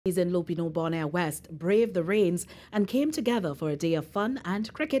In Lopinot, Bonaire West braved the rains and came together for a day of fun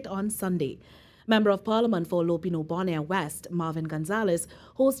and cricket on Sunday. Member of Parliament for Lopinot, Bonaire West, Marvin Gonzalez,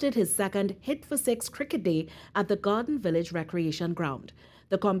 hosted his second Hit for Six cricket day at the Garden Village Recreation Ground.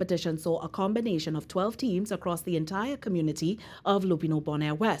 The competition saw a combination of 12 teams across the entire community of Lopinot,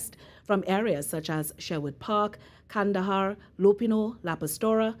 Bonaire West, from areas such as Sherwood Park, Kandahar, Lopinot, La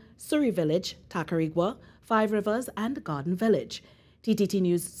Pastora, Surrey Village, Tacarigua, Five Rivers and Garden Village. TTT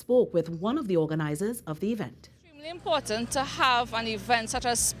News spoke with one of the organizers of the event. It's extremely important to have an event such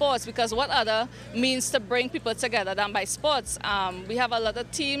as sports, because what other means to bring people together than by sports? We have a lot of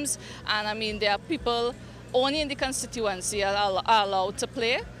teams, and I mean there are people only in the constituency are allowed to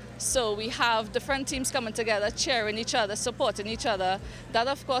play. So we have different teams coming together, cheering each other, supporting each other. That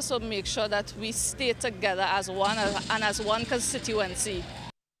of course will make sure that we stay together as one and as one constituency.